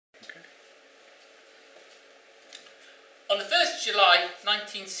On the 1st of July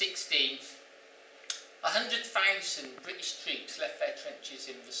 1916, 100,000 British troops left their trenches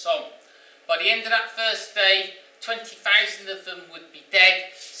in the Somme. By the end of that first day, 20,000 of them would be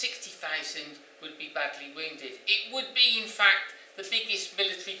dead, 60,000 would be badly wounded. It would be, in fact, the biggest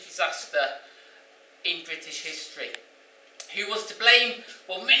military disaster in British history. Who was to blame?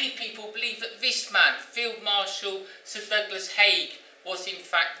 Well, many people believe that this man, Field Marshall Sir Douglas Haig, was in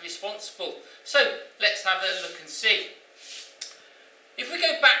fact responsible. So let's have a look and see. If we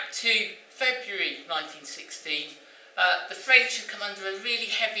go back to February 1916, the French had come under a really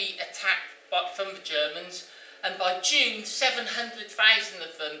heavy attack from the Germans, and by June 700,000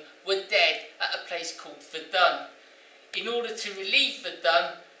 of them were dead at a place called Verdun. In order to relieve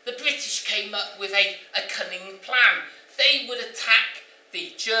Verdun, the British came up with a cunning plan. They would attack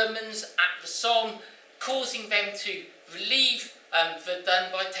the Germans at the Somme, causing them to relieve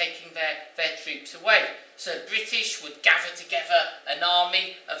Verdun by taking their troops away. So the British would gather together an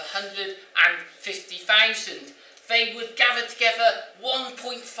army of 150,000. They would gather together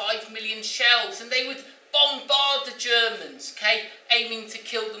 1.5 million shells, and they would bombard the Germans, okay, aiming to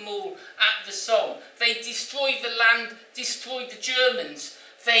kill them all at the Somme. They'd destroy the land, destroy the Germans.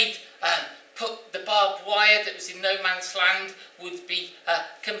 They'd put the barbed wire that was in no man's land would be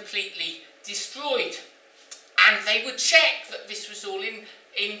completely destroyed. And they would check that this was all in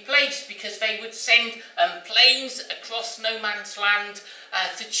place, because they would send planes across no man's land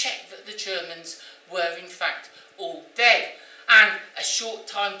to check that the Germans were in fact all dead. And a short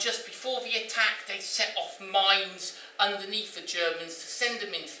time just before the attack, they set off mines underneath the Germans to send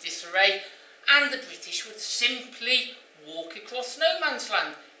them into disarray, and the British would simply walk across no man's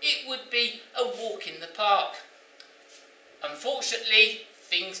land. It would be a walk in the park. Unfortunately,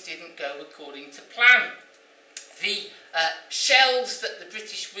 things didn't go according to plan. The shells that the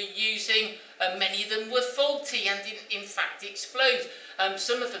British were using, many of them were faulty and didn't in fact explode.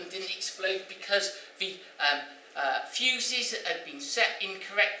 Some of them didn't explode because the fuses had been set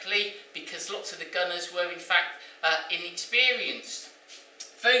incorrectly, because lots of the gunners were in fact inexperienced.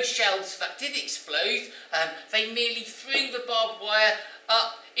 Those shells that did explode, they merely threw the barbed wire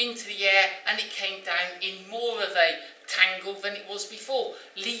up into the air, and it came down in more of a tangle than it was before,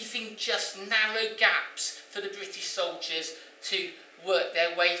 leaving just narrow gaps for the British soldiers to work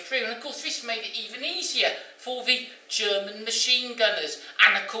their way through. And of course this made it even easier for the German machine gunners.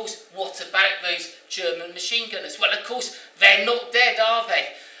 And of course, what about those German machine gunners? Well, of course, they're not dead, are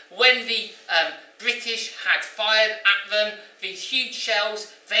they? When the British had fired at them these huge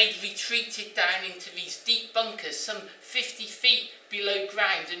shells, they retreated down into these deep bunkers, some 50 feet below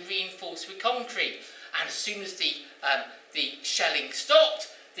ground and reinforced with concrete. And as soon as the shelling stopped,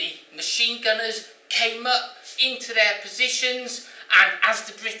 the machine gunners came up into their positions, and as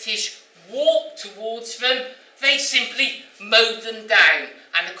the British walked towards them, they simply mowed them down.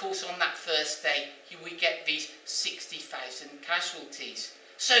 And of course, on that first day, we get these 60,000 casualties.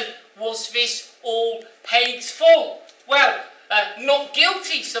 So, was this all Haig's fault? Well, not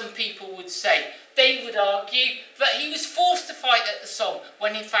guilty, some people would say. They would argue that he was forced to fight at the Somme,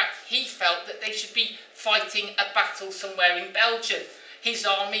 when in fact he felt that they should be fighting a battle somewhere in Belgium. His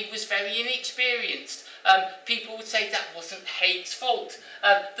army was very inexperienced. People would say that wasn't Haig's fault.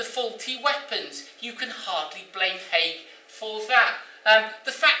 The faulty weapons, you can hardly blame Haig for that.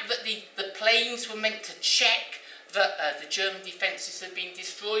 The fact that the planes were meant to check that the German defences had been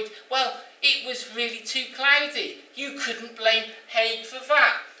destroyed, well, it was really too cloudy. You couldn't blame Haig for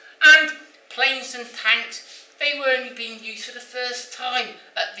that. And planes and tanks, they were only being used for the first time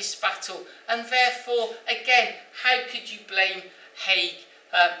at this battle, and therefore, again, how could you blame Haig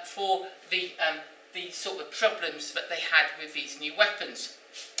for the sort of problems that they had with these new weapons?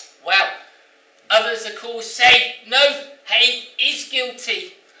 Well, others, of course, say, no, Haig is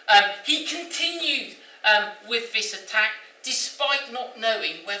guilty. He continued with this attack despite not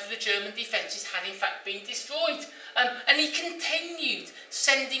knowing whether the German defences had in fact been destroyed. And he continued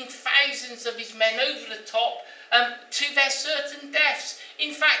sending thousands of his men over the top to their certain deaths.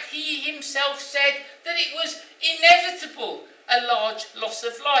 In fact, he himself said that it was inevitable, a large loss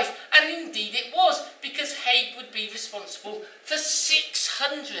of life. And indeed it was, because Haig would be responsible for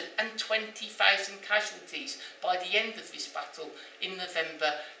 620,000 casualties by the end of this battle in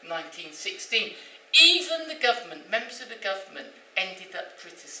November 1916. Even the government, members of the government, ended up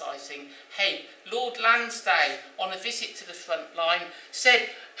criticising Haig. Lord Lansdowne, on a visit to the front line, said,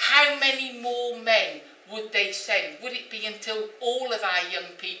 how many more men would they send? Would it be until all of our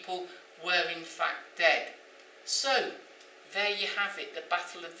young people were in fact dead? So, there you have it, the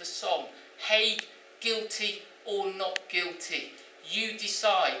Battle of the Somme. Haig guilty or not guilty? You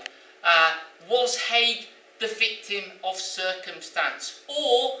decide. Was Haig the victim of circumstance?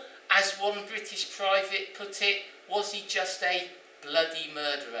 Or, as one British private put it, was he just a bloody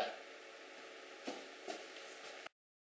murderer?